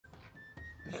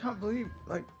I can't believe,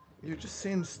 like, you're just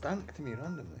saying stank to me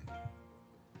randomly.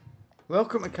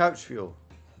 Welcome to CouchFuel.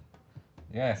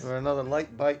 Yes. For another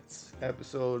Lyte Bytes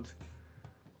episode.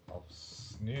 Of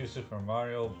new Super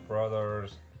Mario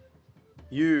Brothers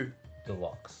U.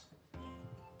 Deluxe.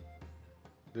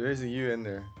 There is a U in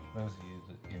there. There's a U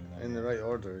in there. In the right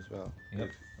order as well. Yep.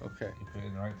 Good. Okay. You put it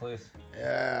in the right place.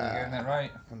 Yeah. You're getting it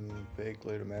right. I'm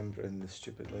vaguely remembering the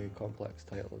stupidly complex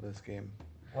title of this game.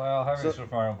 Well, how many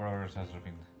Super Mario Brothers has there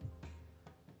been?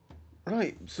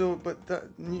 Right, so, but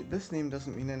this name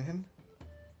doesn't mean anything.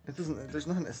 It doesn't, there's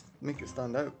nothing to make it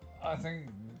stand out. I think,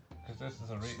 because this is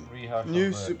a rehash New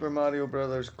of Super Mario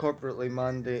Brothers corporately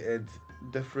mandated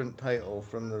different title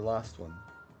from the last one.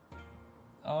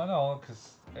 Oh, no,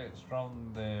 because it's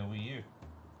from the Wii U.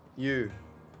 U.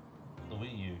 The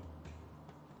Wii U.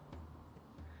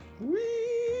 Wii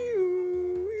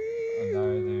U. And now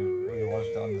they relaunched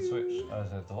it on the Switch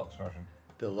as a deluxe version.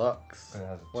 Deluxe. It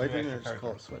has Why two didn't extra it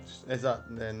call it characters. Switch? Is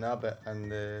that the Nabbit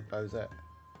and the Bowsette?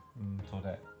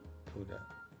 Toadette. Toadette.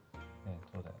 Yeah,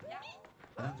 Toadette.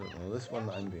 I don't know, this one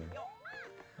that I'm being.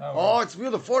 Oh, Oh, it's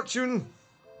Wheel of Fortune!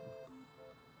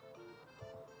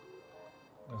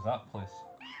 where's that place?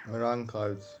 Meringue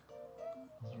Clouds.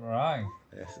 It's Meringue.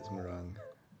 Yes, it's Meringue.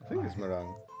 I think it's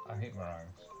Meringue. I hate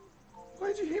meringues.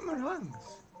 Why do you hate meringues?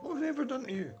 What have they ever done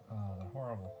to you? Oh, they're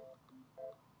horrible.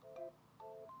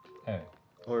 Anyway.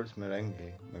 Or it's merengue,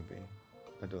 maybe.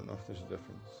 I don't know if there's a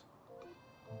difference.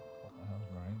 What the hell is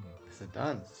meringue? It's a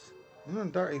dance. You know,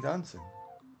 Dirty Dancing.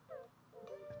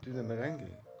 Do the merengue.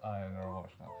 I never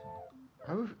watched that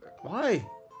film. How? Why?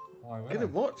 Why would Get I?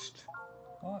 it watched.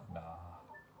 What? Nah.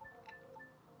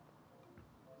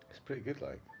 It's pretty good,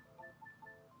 like.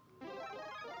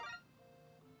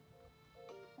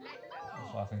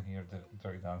 That's why I think you're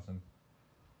Dirty Dancing.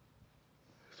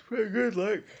 It's pretty good,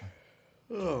 like.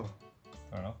 Oh.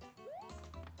 Fair enough.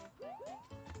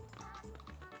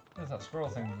 There's that squirrel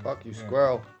thing. Fuck you, Yeah.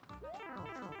 squirrel.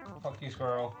 Fuck you,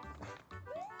 squirrel.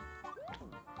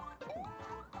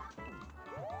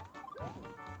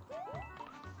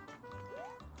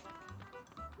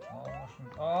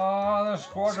 Oh, there's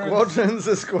squadrons. Squadrons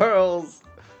of squirrels.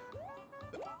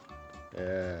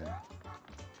 Yeah.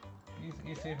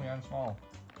 You saved me, I'm small.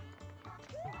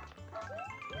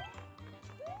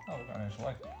 Oh, we got an extra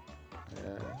life.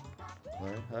 Yeah.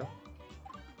 Right, huh?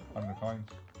 100 coins.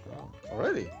 Oh,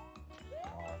 already? Oh,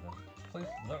 this place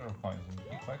is litter of coins and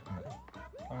keep collecting it.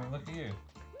 I mean, look at you.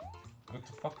 What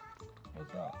the fuck?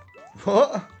 What's that?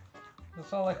 What? I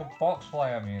saw like a box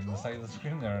fly at me in the side of the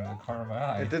screen there in the corner of my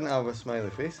eye. It didn't have a smiley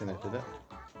face in it, did it?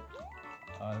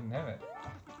 I didn't hit it.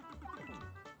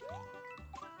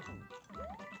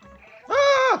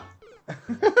 Ah!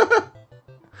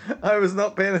 I was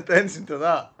not paying attention to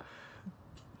that.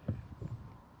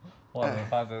 What, the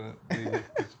fact that it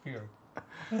disappeared?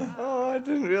 Oh, I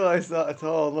didn't realise that at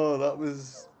all. No, that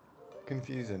was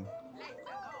confusing.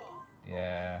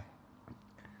 Yeah.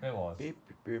 It was. Beep,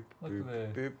 boop, Look boop,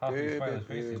 at the boop, happy boop, smiley boop,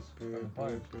 faces boop, on the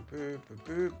clouds. boop, boop,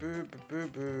 boop, boop, boop, boop,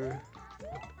 boop.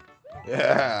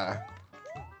 Yeah.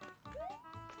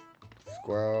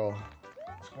 Squirrel.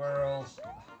 Squirrels.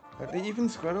 Are they even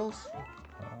squirrels?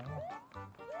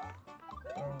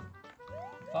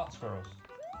 Fat squirrels.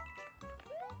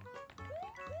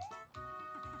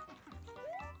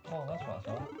 Oh, that's what I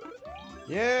saw.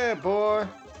 Yeah, boy.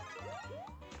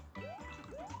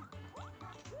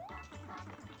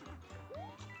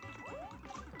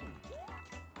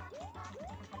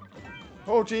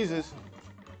 Oh, Jesus.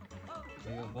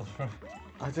 You go through.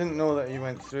 I didn't know that you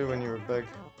went through when you were big.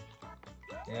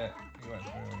 Yeah, you went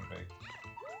through and big.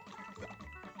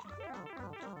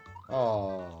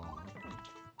 Oh.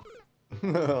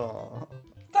 No.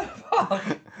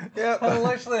 Fuck! Yep. I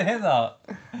literally hit that.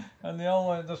 And the other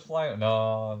one just flying.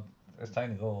 No, it's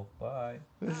time to go. Bye.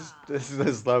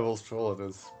 This level's trolling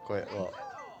us quite a lot.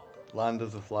 Land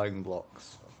of the flying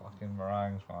blocks. Fucking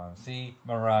meringues, man. See?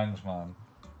 Meringues, man.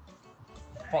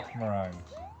 Fuck meringues.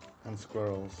 And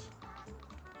squirrels.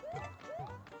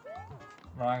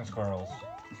 Meringue squirrels.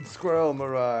 Squirrel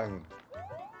meringue.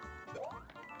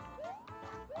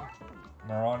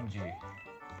 Morongi.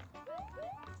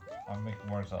 I'm making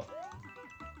words up.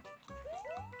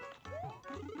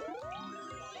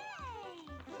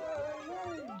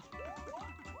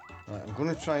 Right, I'm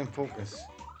gonna try and focus.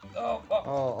 Oh, fuck.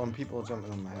 Oh, on people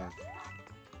jumping on my head.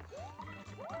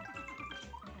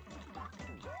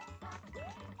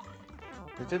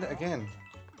 They did it again.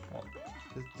 What?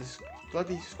 This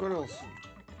bloody squirrels.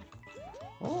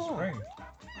 What's the Oh, string?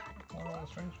 What are the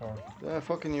strings for? they're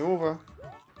fucking you over.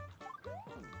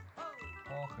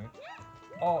 Oh, okay.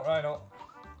 Oh, right, oh.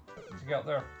 Did you get up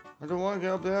there? I don't want to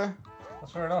get up there.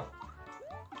 That's fair enough.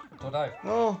 Don't die.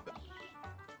 No!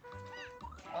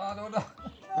 Oh, no.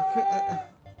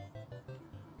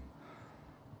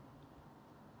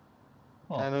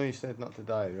 I know you said not to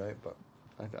die, right? But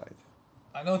I died.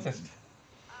 I noticed.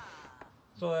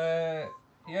 So,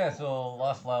 yeah, so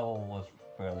last level was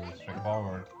fairly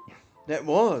straightforward. It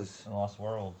was! The last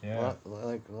world, yeah.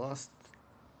 Like,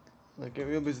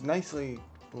 it was nicely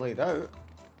laid out.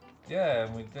 Yeah,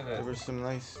 and we did it. There were some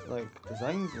nice, like,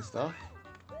 designs and stuff.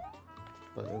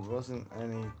 But there wasn't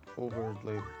any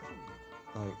overly,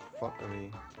 like,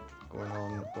 fuckery going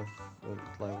on with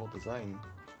the level design.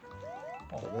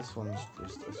 Oh. But this one's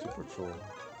just a super troll.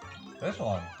 This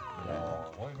one? Yeah.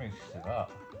 Oh, what makes you say that?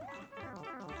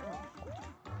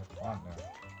 There's a plant there.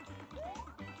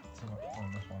 Too much fun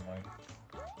this one, like.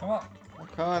 Come on! I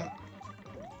can't.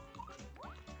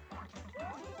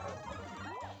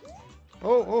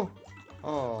 Oh!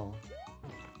 Oh,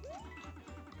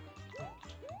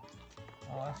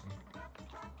 I see.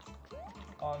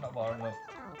 Oh, not bothering up.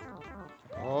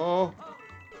 Oh!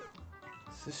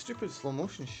 It's this stupid slow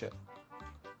motion shit.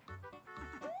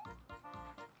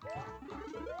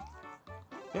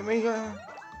 Hit me,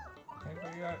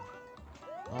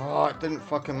 Oh, it didn't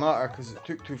fucking matter because it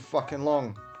took too fucking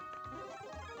long.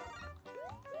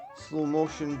 Slow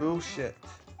motion bullshit.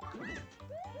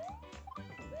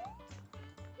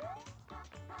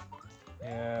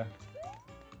 Yeah.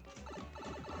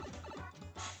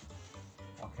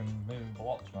 Fucking moving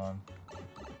blocks, man.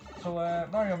 So,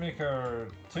 Mario Maker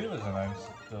 2 was announced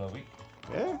the other week.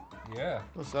 Yeah? Yeah.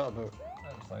 What's that about?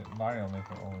 It's like Mario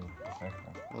Maker only the second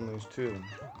one. Only there's two of them.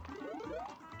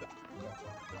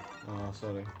 Oh,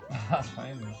 sorry. That's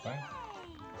fine, that's fine.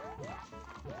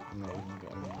 I'm not even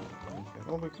getting anything.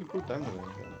 Oh, we could go down there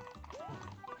and get it.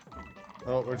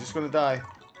 Oh, we're just gonna die.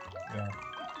 Yeah.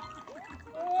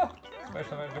 Ah,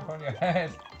 especially when I jump on your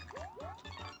head.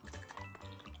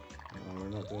 No, we're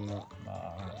not doing that. Nah,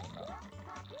 I'm not doing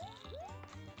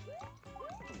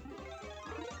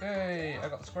that. Hey, I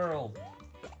got the squirrel.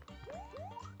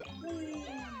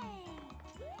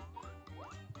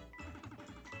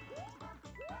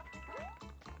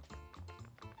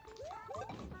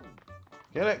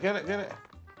 Get it!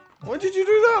 What did you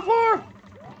do that for?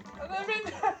 And I'm in.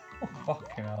 Oh,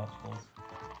 fucking assholes.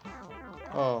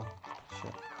 Oh,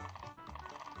 shit.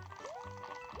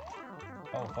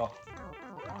 Oh, fuck.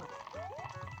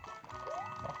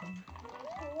 Fucking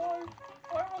alive.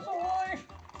 I was alive.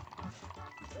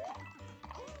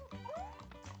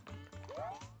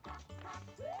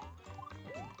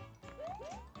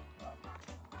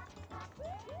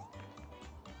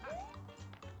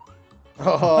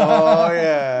 Oh,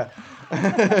 yeah.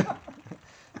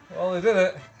 Well, they did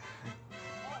it.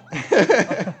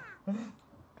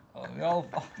 Oh, we all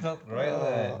fucked up right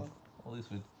there. At least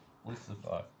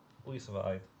survived. We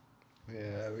survived.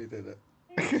 Yeah, we did it.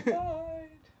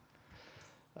 Survived.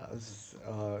 That was,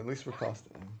 at least we're past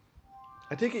it now.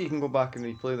 I take it you can go back and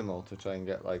replay them all to try and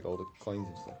get like all the coins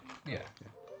and stuff. Yeah.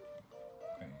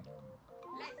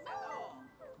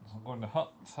 So I'm going to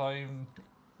hut time.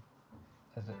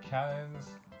 Is it cannons?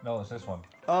 No, it's this one.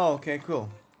 Oh, okay, cool.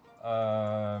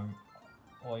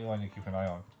 What you want to keep an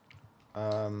eye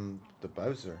on? The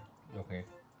Bowser. Okay.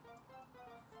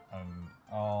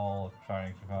 I'll try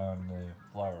and keep an eye on the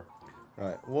flower.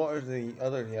 Right, what are the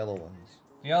other yellow ones?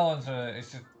 The yellow ones, it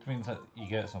just means that you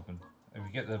get something. If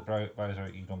you get the Bowser,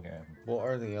 you don't get anything. What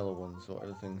are the yellow ones? What are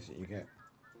the things that you get?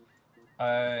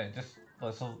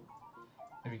 So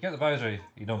if you get the Bowser,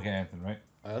 you don't get anything, right?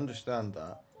 I understand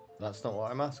that. That's not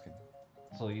what I'm asking.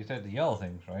 So you said the yellow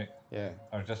things, right? Yeah.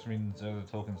 Or just means they're the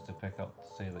tokens to pick up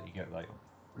to say that you get the item.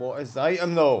 What is the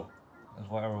item though? It's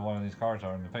whatever one of these cards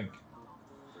are in the pink.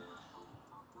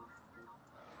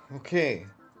 Okay,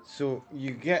 so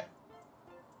you get...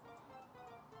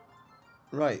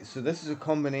 Right, so this is a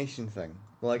combination thing.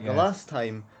 Like the last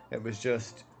time, it was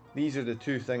just, these are the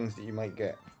two things that you might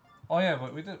get. Oh yeah,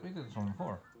 but we did this one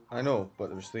before. I know, but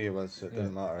there was three of us, so it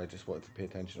didn't matter. I just wanted to pay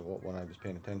attention to what one I was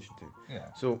paying attention to.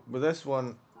 Yeah. So with this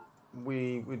one,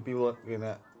 we would be looking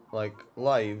at like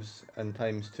lives and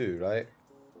 ×2, right?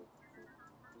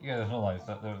 Yeah, there's no lives.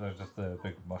 They're just the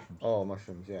big mushrooms. Oh,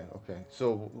 mushrooms, yeah, okay.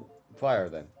 So fire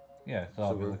then. Yeah, so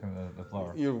I'll be looking at the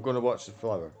flower. You're going to watch the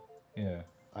flower. Yeah.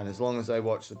 And as long as I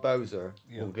watch the Bowser,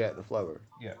 we'll get the flower.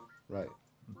 Yeah. Right.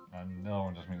 And the other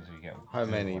one just means you get... How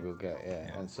many we'll get,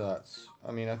 yeah. And so that's...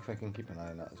 I mean, if I can keep an eye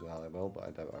on that as well, I will, but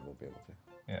I doubt I will be able to.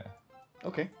 Yeah.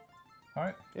 Okay.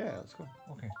 Alright. Yeah, let's go.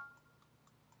 Okay.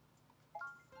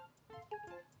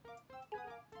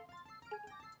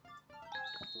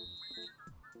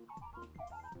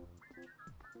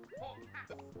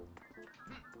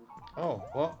 Oh,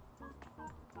 what?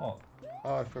 What?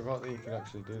 Oh, I forgot that you could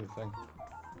actually do the thing.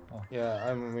 Oh. Yeah,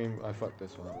 I mean, I fucked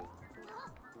this one up.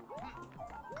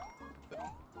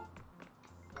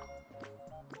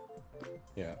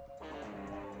 Yeah.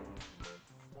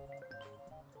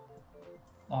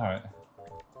 Alright.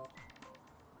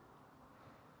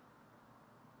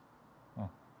 Oh.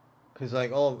 Cause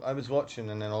like, I was watching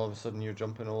and then all of a sudden you're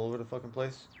jumping all over the fucking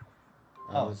place.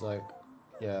 And I Oh. was like,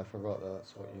 yeah, I forgot that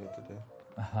that's what you had to do.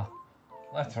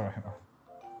 That's alright.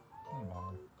 Doesn't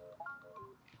matter.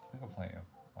 We got plenty of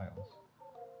items.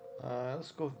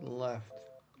 Let's go left.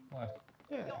 Left.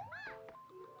 Yeah.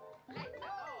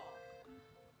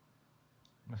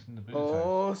 Missing the booty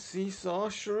Oh, seesaw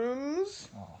shrooms.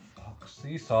 Oh fuck.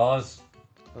 Seesaws.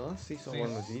 The last seesaw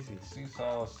one was easy.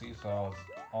 Seesaws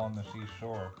on the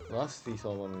seashore. The last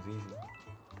seesaw one was easy.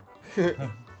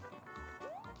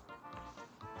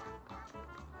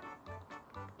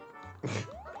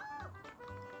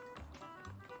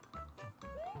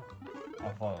 I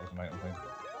thought it was an item thing.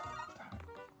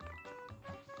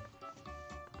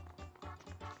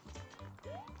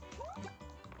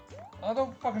 Oh,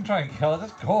 don't fucking try and kill it,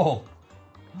 just go!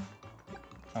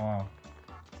 Oh wow.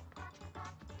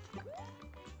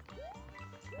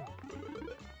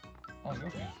 Oh,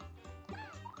 Yoshi.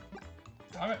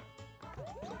 Damn it!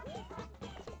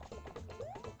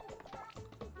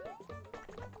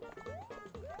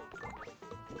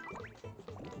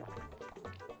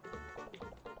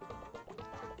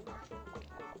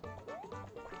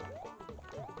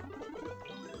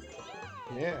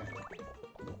 Yeah.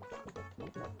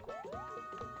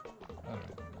 Alright.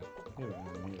 Yeah.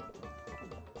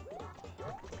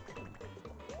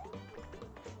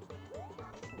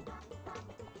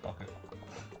 Fuck it.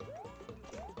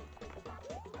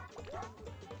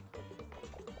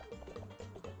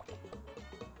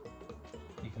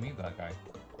 You can eat that guy.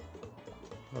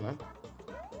 Hold on.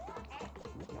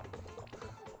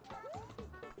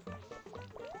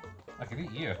 I could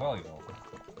eat you as well, you know.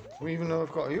 We even know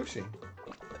I've got a Yoshi.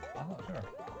 I'm not sure.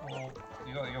 Well,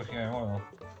 you got Yoshi in oil.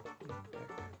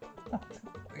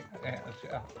 Yeah,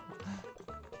 shit.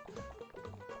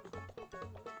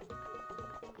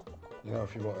 You know,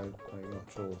 if you want to, like, not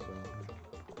troll, so.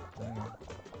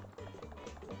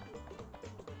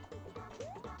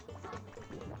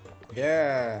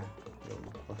 Yeah!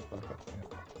 Let's back up.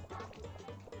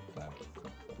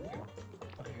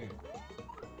 Okay.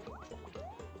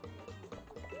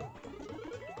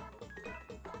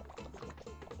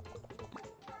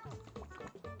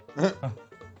 Nice.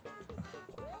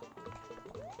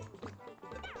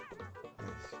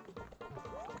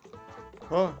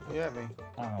 Oh, you at me.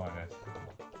 I don't know what it is.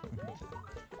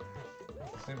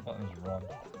 Same button as run.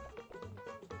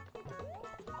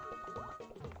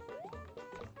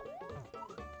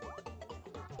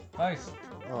 Nice!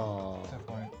 Oh. That's a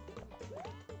point.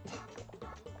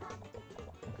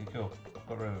 Okay, cool.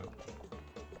 Got rid of it.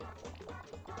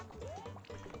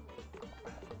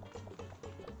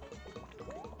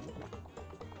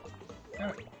 Damn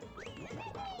it.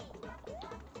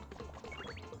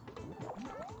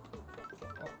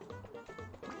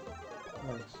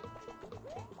 Nice.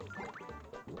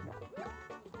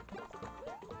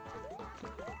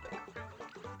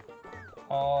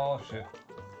 Oh shit.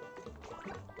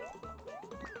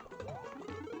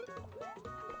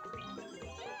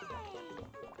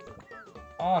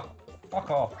 Ah, fuck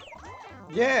off.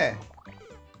 Yeah!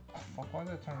 Fuck, why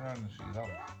did I turn around and shoot you that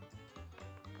way?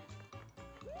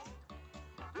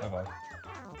 Bye bye.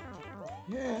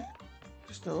 Yeah.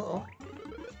 Just a little.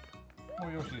 Oh,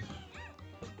 Yoshi's.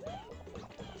 I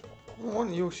don't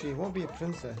want Yoshi, I want to be a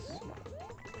princess.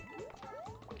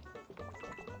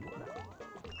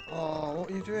 Oh,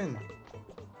 what are you doing?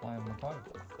 Flying the cloud.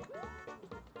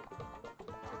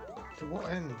 To what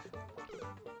end?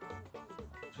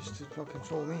 Just to fucking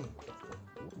troll me.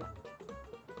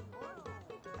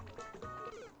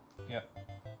 Yeah.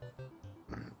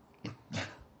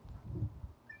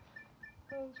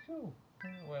 That was cool.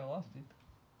 Well, it lasted.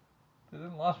 It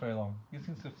didn't last very long. These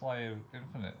things to fly out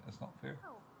infinite. It's not fair.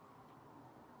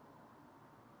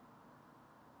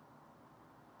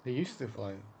 They used to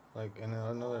fly, like in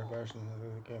another version of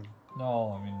the game.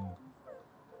 No, I mean,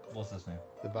 what's his name?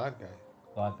 The bad guy.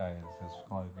 That guy is his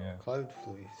cloud. Yeah. Cloud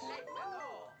fleece.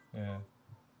 Yeah.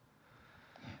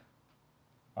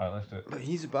 Alright, let's do it. But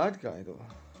he's a bad guy though.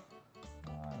 I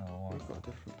know. We've got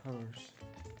different powers.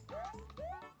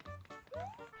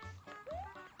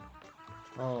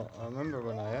 Oh, I remember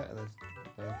when I ate this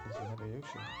guy because he had a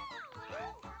Yoshi.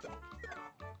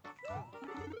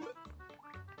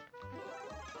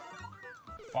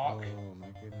 Fuck. Oh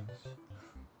my goodness.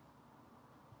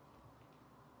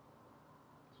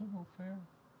 Is it no fair?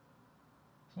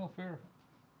 It's no fair.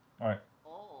 Alright.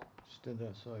 Just did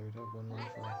that so I would have one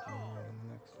life left and you're in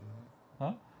the next one.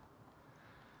 Huh?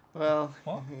 Well,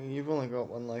 What? you've only got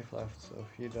one life left, so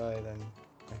if you die, then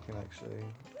I can actually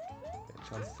get a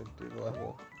chance to do the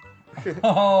level.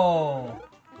 Oh!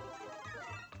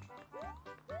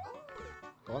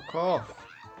 Fuck off!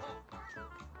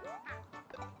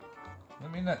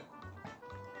 Let me in it.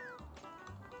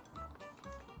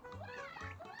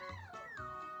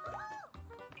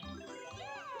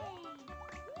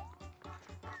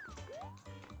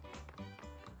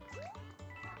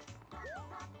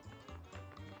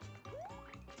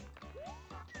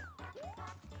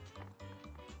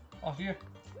 After you.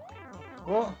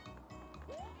 What?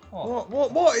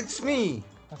 What? What? It's me!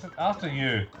 I said after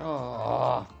you.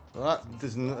 Oh, well, that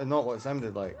is not what it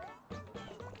sounded like.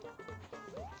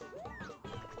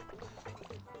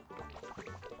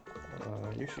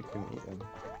 You should couldn't eat them.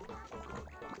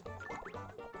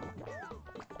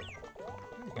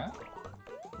 There you go.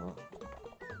 What?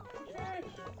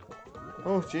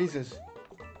 Oh, Jesus.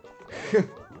 Okay.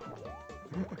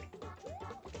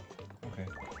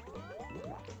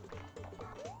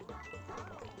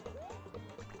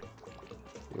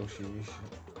 Yoshi, you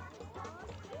should.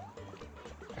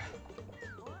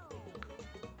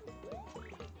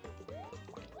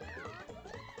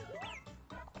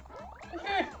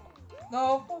 Okay. No.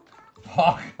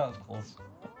 Fuck. That was close.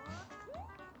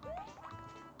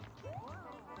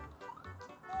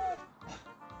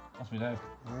 Must be down.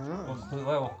 What's the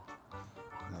level?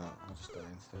 No, I'll just die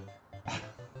instead.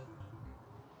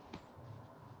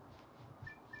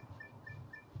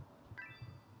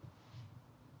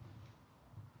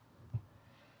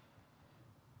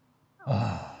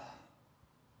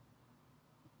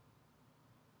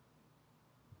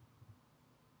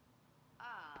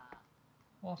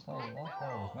 Last level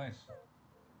was nice.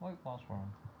 I like last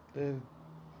one. The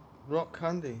rock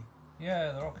candy.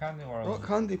 Yeah, the rock candy world. Rock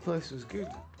candy place was good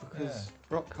because Yeah.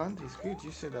 rock candy's good.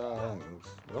 You said it was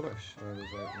rubbish. I was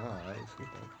like, nah, that looks good.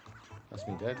 Then. That's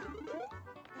me dead.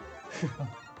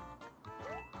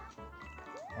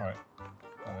 Alright.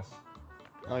 Nice.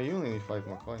 Oh, you only need 5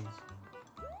 more coins.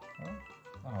 Oh,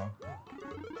 I can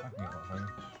get that thing.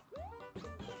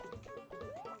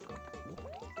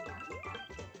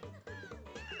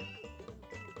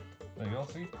 There you go,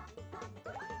 see?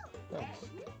 Thanks.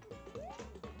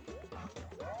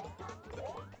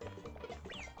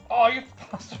 Oh, you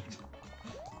bastard!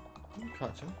 You can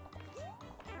catch him.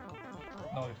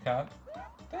 No, you can't.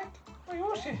 Dick! Where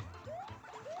Yoshi?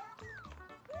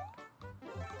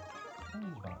 Oh,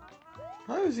 he's back.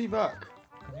 How is he back?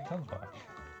 Because he comes back.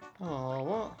 Oh,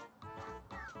 what?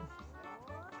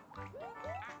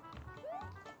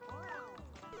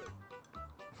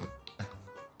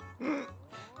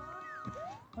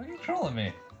 Are you trolling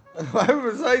me? How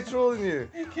was I trolling you?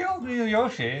 You killed me,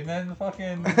 Yoshi, and then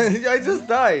fucking... I just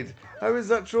died. How was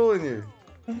that trolling you?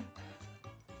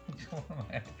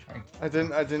 I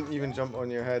didn't even jump on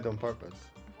your head on purpose.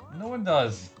 No one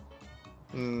does.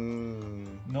 Hmm.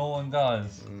 No one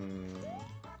does. Hmm.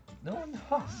 No one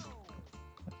does.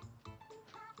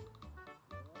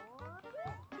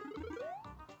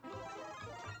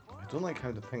 I don't like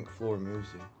how the pink floor moves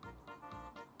you.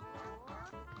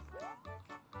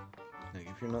 Like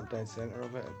if you're not dead center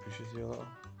of it, it pushes you a little.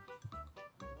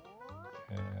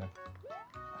 Yeah.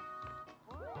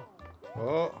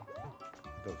 Oh,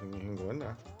 I don't think you can go in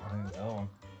there. I think it's the other one.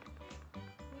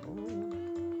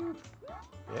 Ooh.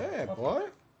 Yeah, boy.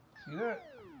 See there?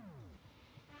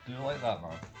 Do you like that,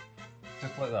 man?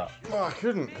 Just like that. No, I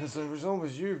couldn't because there was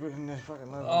always you putting the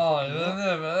fucking level.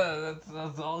 Oh,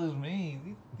 that's always me.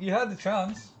 You had the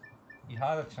chance. You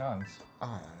had a chance. I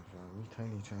have a wee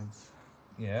tiny chance.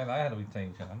 Yeah, and I had a wee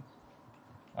tiny chance.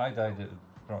 I died, it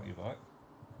brought you back.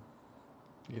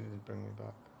 You did bring me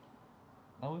back.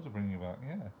 I was to bring you back,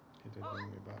 yeah. You did bring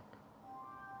me back.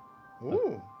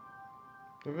 Ooh.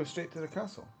 We go straight to the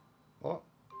castle. What?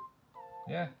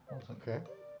 Yeah. Okay.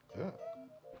 Yeah.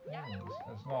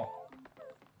 It's not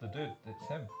the dude, it's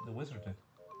him, the wizard dude.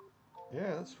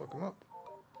 Yeah, let's fuck him up.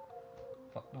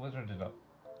 Fuck the wizard dude up.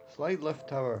 Slide lift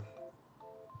tower.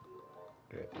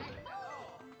 Great.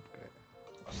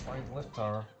 A slide lift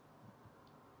tower.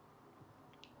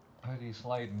 How do you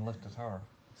slide and lift a tower?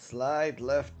 Slide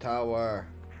lift tower.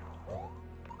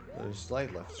 There's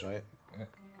slide lifts, right? Yeah.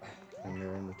 And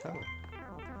they're in the tower.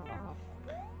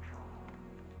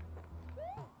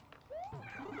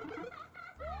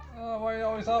 Oh, why are you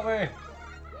always that way?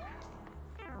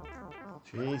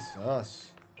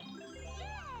 Jesus.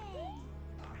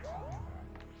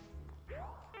 So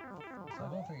I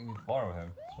don't think you need to borrow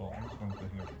him, so I'm just going to go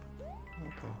here.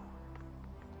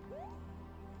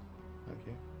 Okay.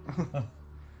 you.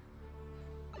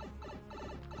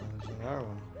 There's another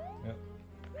one. Yep.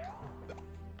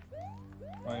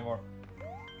 Not anymore.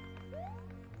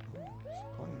 Some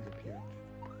coins appeared.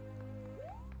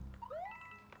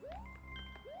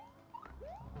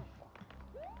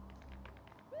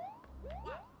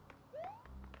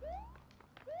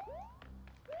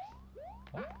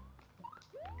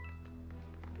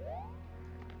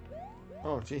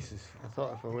 Oh Jesus, I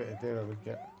thought if I waited there I would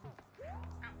get...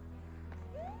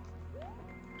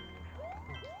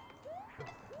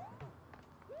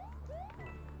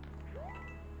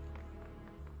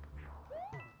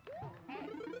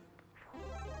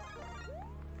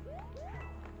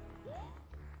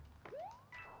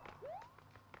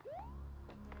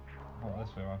 Oh,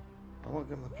 this way, man. I won't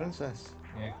get my princess.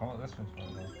 Yeah, come on, this one's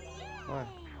fine, though. Why? I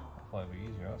thought it'd be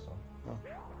easier, that's all. Oh.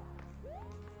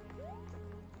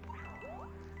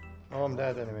 Oh, I'm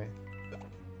dead anyway.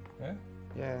 Yeah?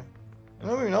 Yeah.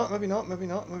 No, maybe not, maybe not, maybe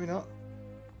not, maybe not.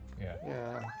 Yeah.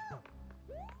 Yeah.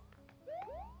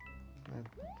 My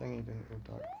thingy didn't go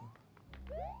dark.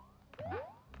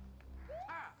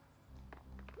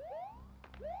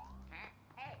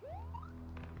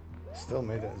 Still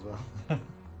made it as well.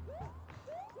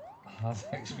 That's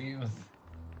XP with...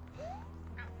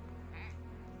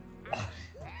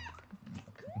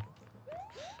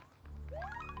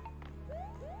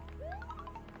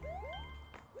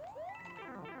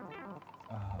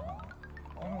 I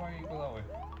wonder why you go that way.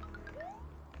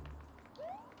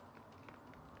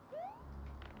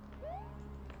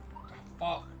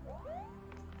 Fuck!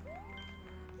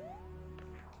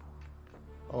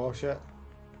 Oh shit.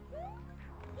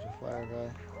 There's a fire guy.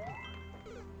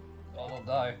 Oh, don't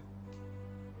die.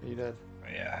 Are you dead?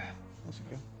 Yeah. That's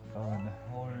okay. Fell in the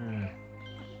hole.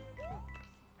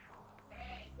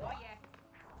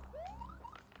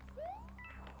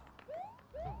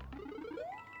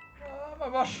 Oh, my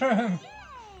mushroom!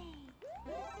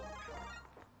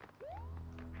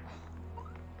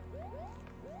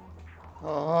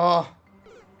 Oh!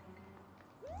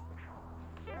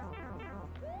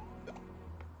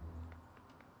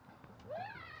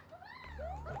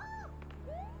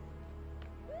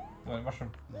 You want a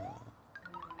mushroom? Nah.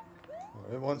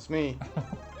 Oh, it wants me.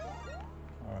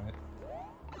 Alright.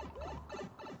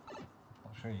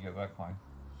 I'll show you get that fine.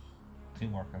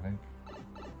 Teamwork, I think.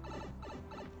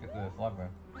 Get the flag man.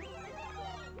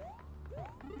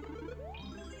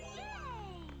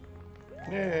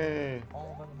 Yay!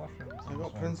 All of the mushrooms. I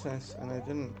got princess and I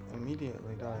didn't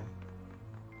immediately die.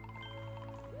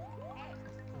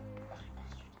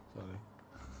 Sorry.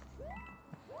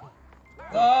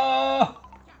 Ah!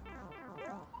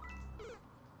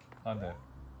 I'm dead.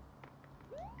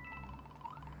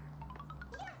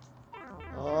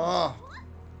 Oh!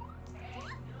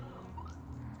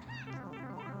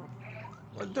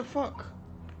 What the fuck?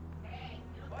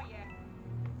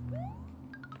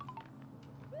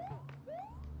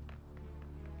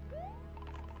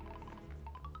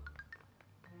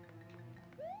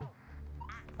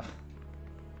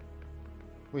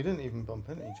 We didn't even bump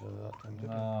into each other that time, did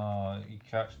we? No, you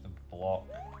catch the block.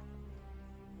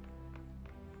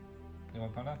 You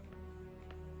want to come down?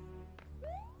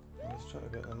 Let's try to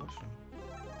get the mushroom.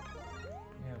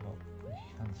 Yeah, but you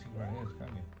can't see where it is, can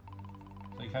you?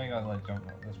 So you kind of got to like jump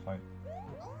at this point.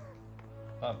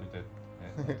 That we did.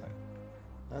 Yeah, that time.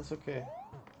 That's okay.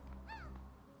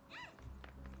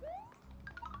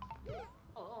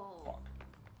 Fuck.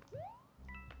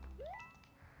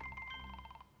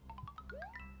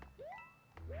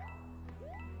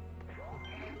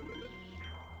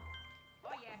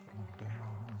 Get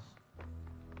the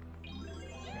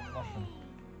mushroom.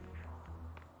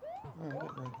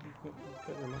 Alright,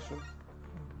 get your mushroom.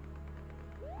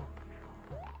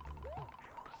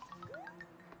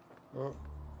 Oh.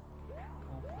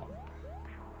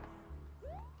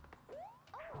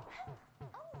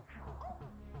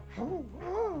 Oh,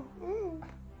 oh, oh.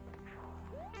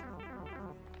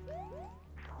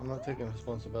 I'm not taking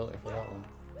responsibility for that one.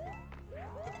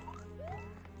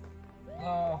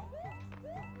 No.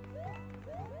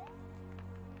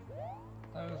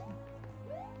 That was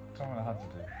something I had to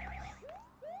do.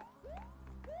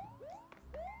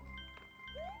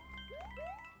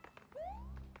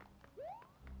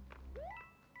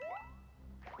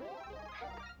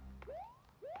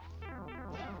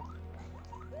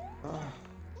 Ah,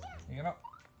 You get up?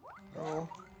 oh.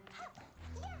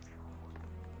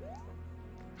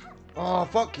 Oh,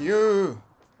 fuck you!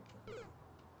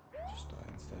 Just die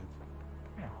instead.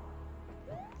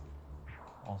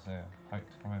 I'll say height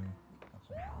come in.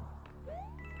 That's all.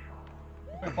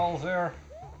 Big balls there.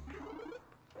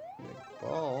 Big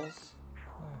balls.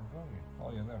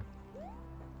 Oh, you're there.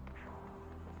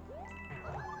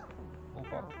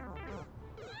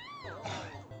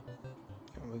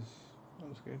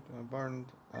 good. I burned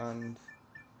and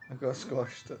I got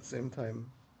squashed at the same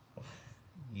time.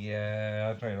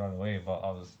 Yeah, I tried to run away, but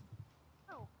I was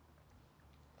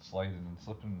sliding and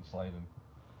slipping and sliding.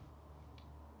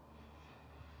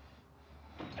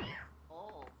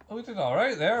 Oh, we did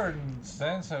alright there in the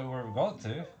sense how where we got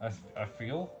to, I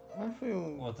feel. I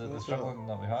feel... With the struggling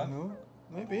that we I had. know.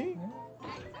 Maybe. Yeah.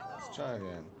 Let's try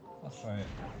again. Let's try it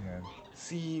again.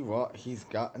 See what he's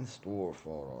got in store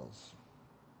for us.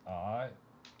 Alright.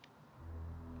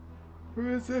 Who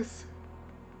is this?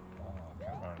 Oh, I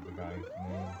can't remember the guy's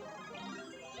name.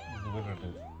 He's the wizard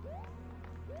dude.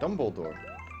 Dumbledore.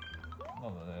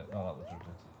 Not that wizard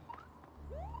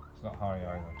dude. It's not Harry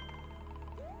either.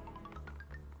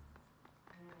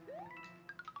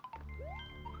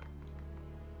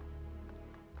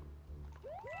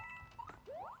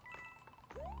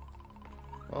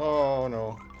 Oh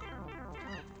no.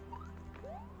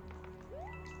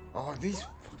 Oh, these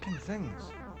fucking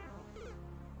things.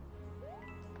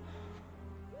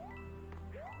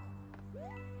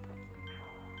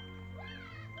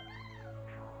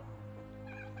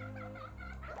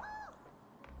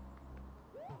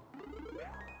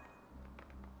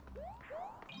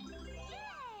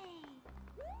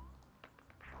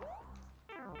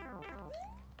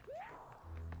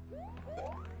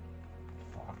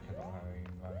 Fuck, I don't know how he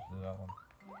managed to do that one.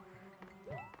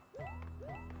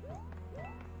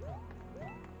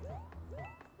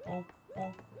 Oh,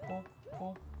 oh, oh,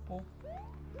 oh, oh.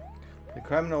 The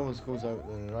creme always goes out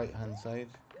the right hand side.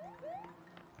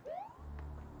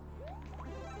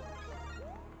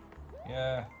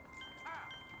 Yeah.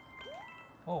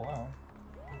 Oh, wow.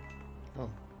 Oh.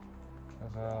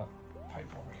 There's a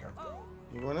pipe over here.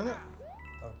 You going in it?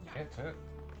 I'll get to it.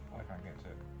 I can't get to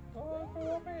it. Oh, go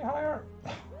up me higher.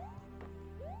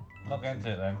 Not getting to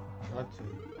it then. Had to.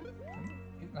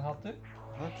 You didn't have to.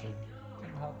 Had to.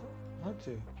 Didn't have to. Had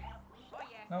to.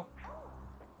 No.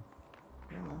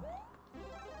 You know.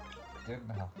 Didn't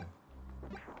have to.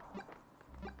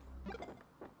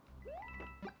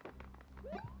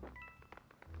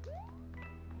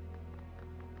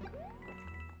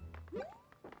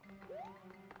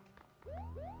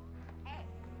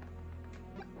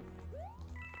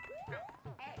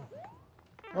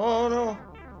 Oh no!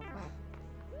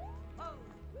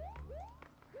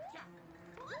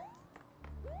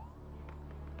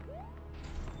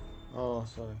 Oh,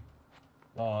 sorry.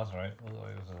 Oh, that's right. What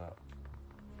was that?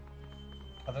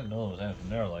 I didn't know there was anything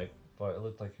there, like, but it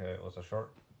looked like it was a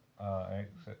short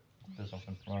exit to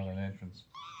something rather than an entrance.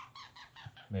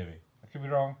 Maybe. I could be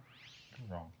wrong. Could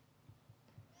be wrong.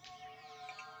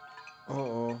 Uh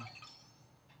oh.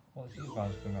 What's these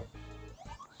guys going up?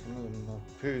 Some of them have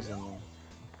poos in them.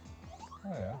 Oh,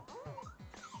 yeah.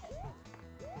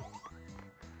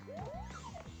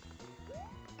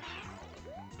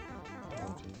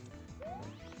 Oh, jeez.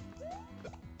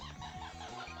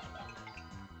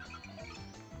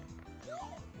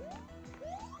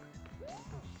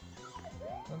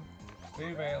 Doesn't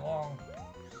stay very long.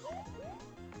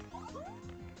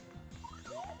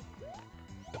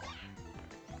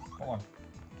 Come on.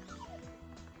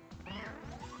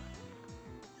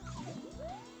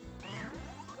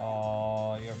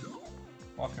 Oh, you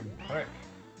fucking prick.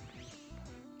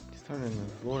 He's turning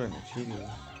the floor into Cheetos.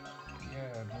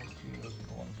 Yeah, those Cheetos are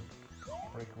the ones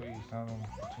that break away, you stand on them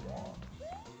for too long.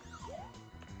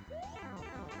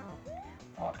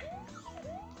 Fuck.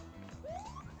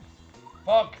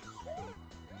 Fuck!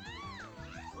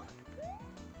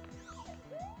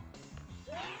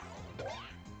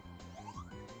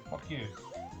 Fuck you.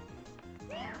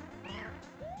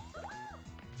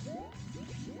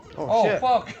 Oh, shit.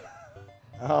 Fuck!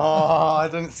 Oh, I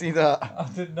didn't see that. I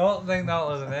did not think that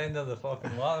was an end of the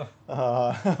fucking life.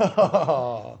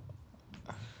 Oh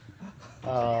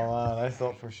man, I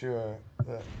thought for sure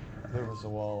that there was a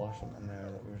wall or something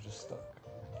there that we were just stuck.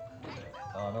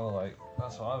 Oh no, like,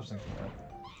 that's what I was thinking of.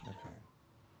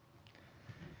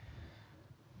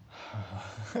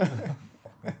 Okay.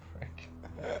 Fucking prick.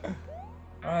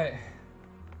 Right.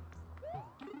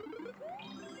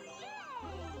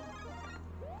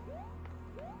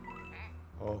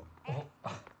 Oh. Oh.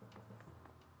 I'm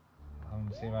having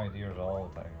the same ideas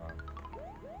all the time, man.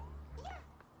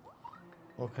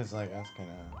 Well, because like that's kind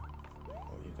of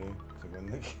what you do to win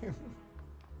the game.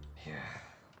 Yeah.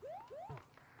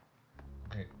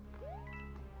 Okay.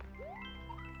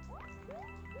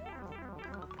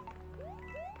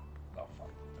 Oh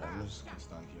fuck. I'm just gonna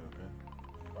stand here,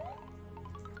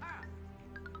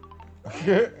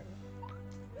 okay?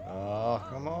 Oh,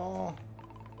 come on.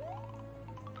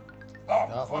 Oh,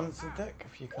 That fuck. one's a dick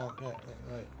if you can't get it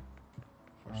right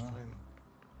first time.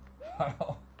 I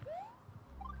know.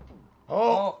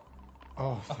 Oh!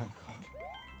 Oh, thank God.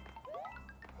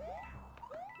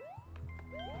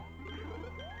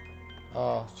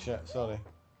 Oh, shit, sorry.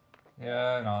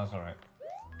 Yeah, no, that's alright.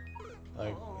 Like,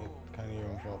 it kind of your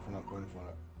own fault for not going for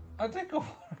it. I did go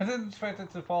for it. I didn't expect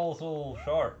it to fall so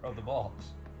short of the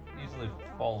box. It usually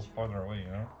falls further away,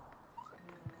 you know?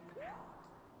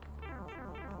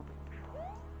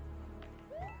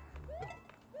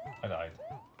 I died.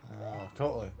 Oh,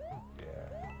 totally. Yeah.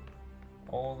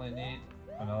 Only need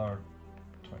another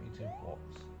 22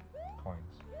 blocks.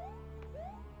 Coins.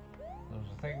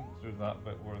 There's a thing through that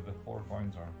bit where the 4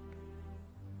 coins are.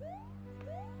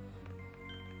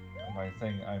 And by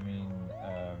thing, I mean,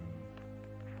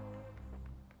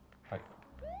 pipe.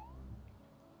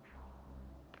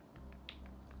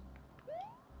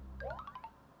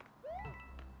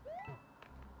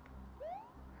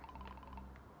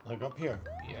 Like up here.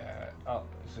 Yeah. Oh,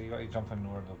 so you gotta jump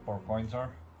in where the 4 coins are.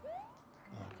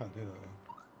 Oh, I can't do that though.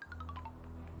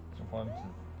 Jump onto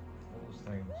those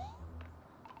things.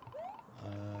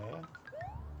 Yeah.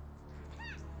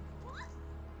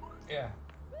 Yeah.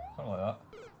 Something like that.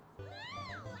 I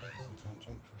can't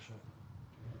jump for shit.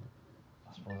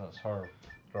 I suppose that's her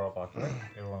drawback, right?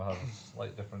 Everyone has a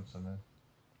slight difference in the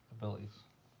abilities.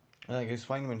 I think it's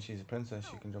fine when she's a princess,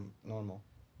 she can jump normal.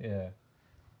 Yeah.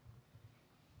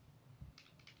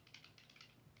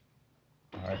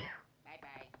 Alright.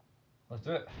 Let's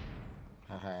do it.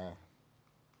 Haha.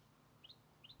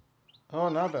 Oh,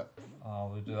 Nabbit. Oh,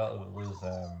 we'll do that, we'll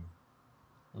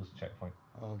lose checkpoint.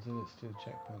 I'll do this to the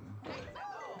checkpoint then.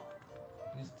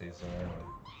 These days so anyway.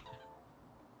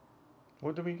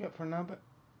 What do we get for Nabbit?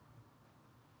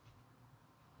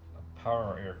 A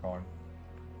power aircon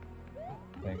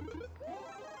thing.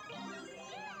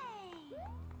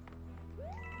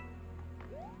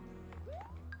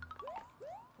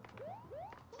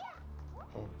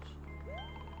 Oh.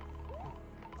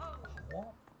 What?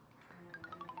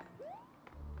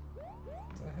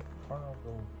 Did I hit the corner of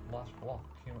the last block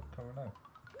coming out?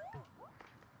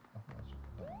 I think that's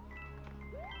what I did.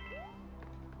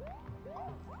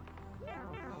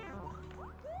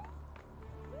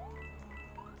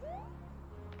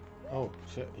 Oh,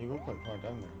 shit, you go quite far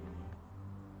down there.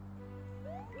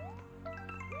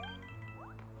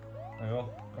 There you go.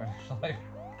 Actually.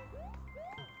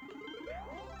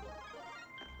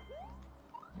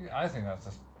 I think that's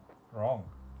just wrong.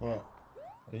 What?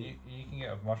 You can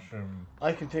get a mushroom.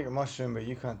 I can take a mushroom, but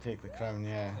you can't take the crown,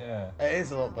 yeah. Yeah. It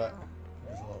is a little bit.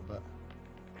 It is a little bit.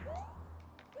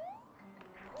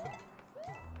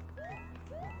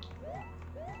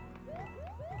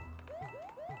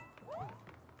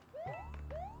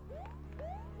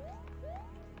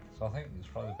 So I think it's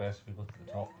probably best if we go to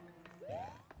the top. Yeah.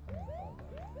 And then fall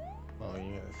down. Oh,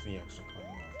 you get the 3 extra coins,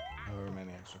 or however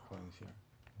many extra coins here.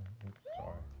 Oops,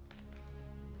 sorry.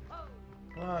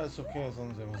 Ah, it's okay as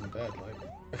long as I wasn't dead, like.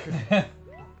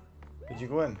 Did you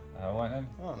go in? I went in.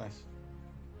 Oh, nice.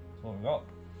 That's what we got.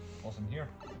 What's in here?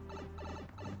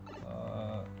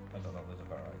 I don't know if there's a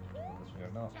better idea to go this way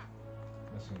or not.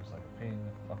 This seems like a pain in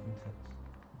the fucking tits.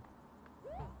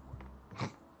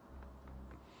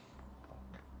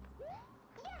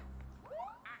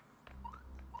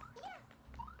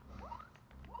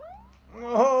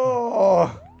 Oh!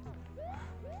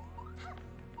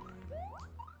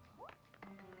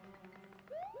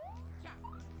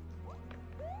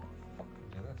 Fuck,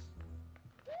 do this.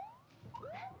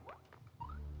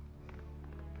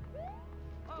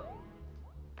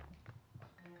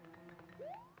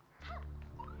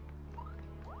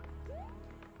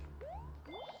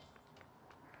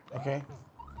 Okay.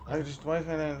 Why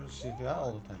can't I just do that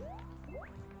all the time?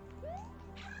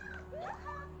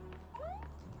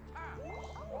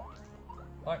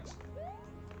 Thanks.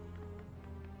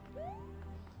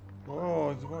 Whoa,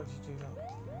 why did you do that?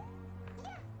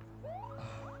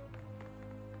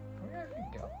 Maybe I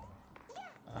can get up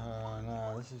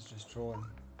Nah, this is just trolling.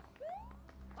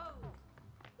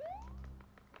 there.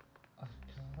 I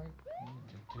think you need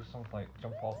to do something like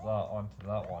jump off that onto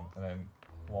that one and then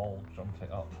wall jump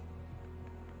it up.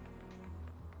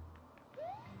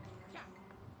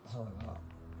 Something like that.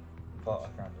 But I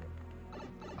can't do it.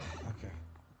 Okay.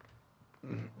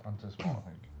 I'm too small, I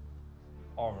think.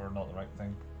 Or we're not the right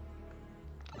thing.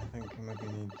 I think you maybe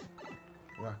need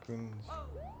raccoons.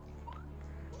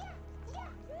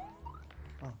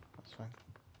 Oh, that's fine.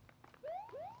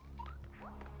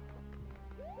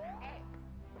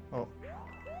 Oh.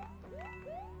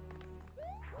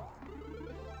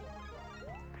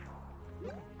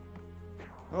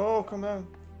 Oh, come down.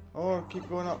 Oh, keep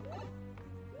going up.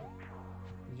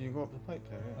 Did you go up the pipe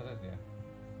there? I Yeah. did, yeah.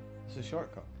 It's a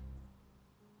shortcut.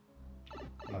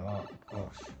 I'm not. Oh,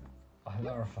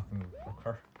 Another fucking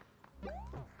fucker. Yeah,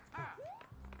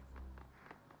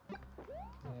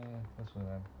 this way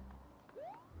then.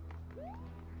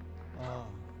 Oh.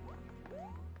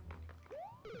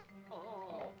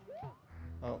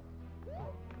 Oh.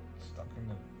 Stuck in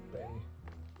the bay.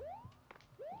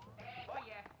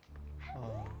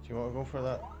 Oh. Do you want to go for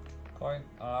that? Coin?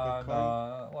 Big coin? Nah, We've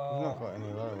well... not got any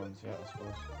other ones yet, I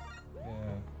suppose. Yeah,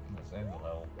 that's the end of the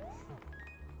level.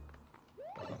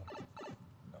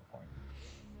 No point.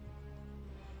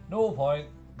 No point!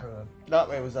 'Cause That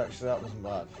way that wasn't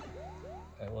bad.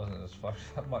 it wasn't as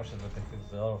much as addicted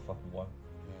as the other fucking one.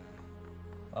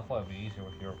 Yeah. I thought it'd be easier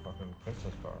with your fucking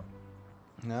princess power.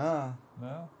 Nah.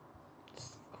 No?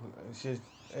 It's just,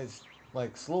 it's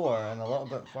like slower and a little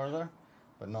bit further,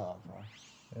 but not that far.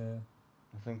 Yeah.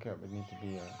 I think it would need to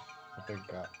be a big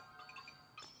gap.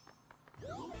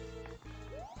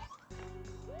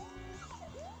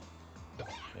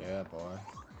 Yeah, boy.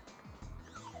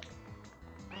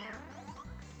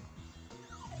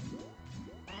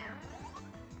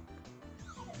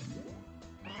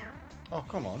 Oh,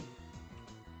 come on.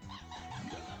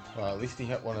 Well, at least he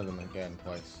hit one of them again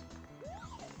twice.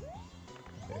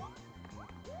 Okay.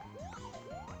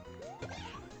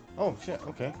 Oh, shit,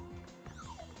 okay.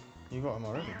 You got him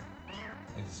already.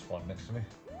 He just spawned next to me.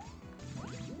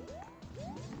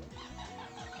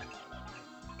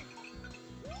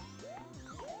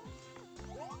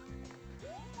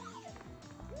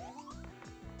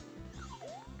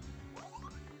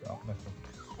 Oh, missed him.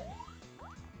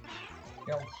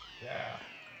 Go. Yeah.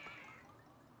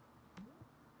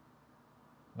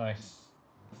 Nice.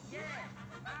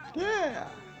 Yeah!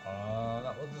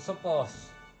 That was the sub boss.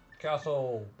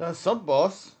 Castle. That's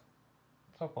sub-boss.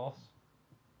 Sub boss.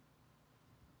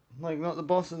 Like, not the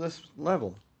boss of this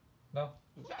level. No.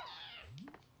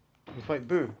 You fight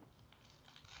Boo.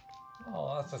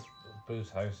 Oh, that's just Boo's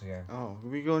house again. Oh,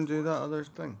 can we go and do that other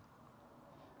thing?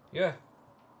 Yeah.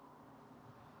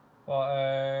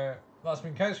 Well, that's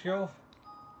been CouchFuel.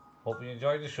 Hope you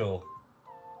enjoyed the show.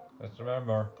 Let's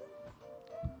remember.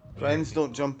 Friends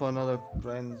don't jump on other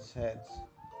friends' heads.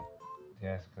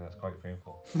 Yes, because that's quite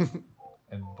painful.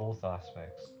 In both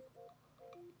aspects.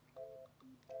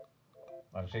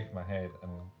 I'm shaking my head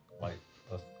and like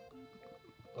just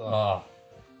no.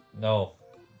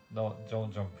 No,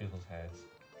 don't jump people's heads.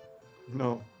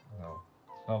 No. No.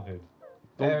 It's not good.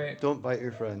 Anyway, Don't bite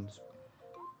your friends.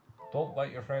 don't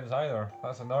bite your friends either.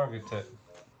 That's another good tip.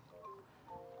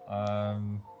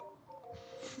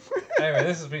 Anyway,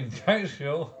 this has been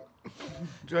CouchFuel.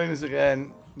 Join us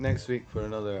again next week for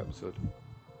another episode.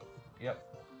 Yep.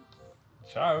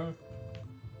 Ciao.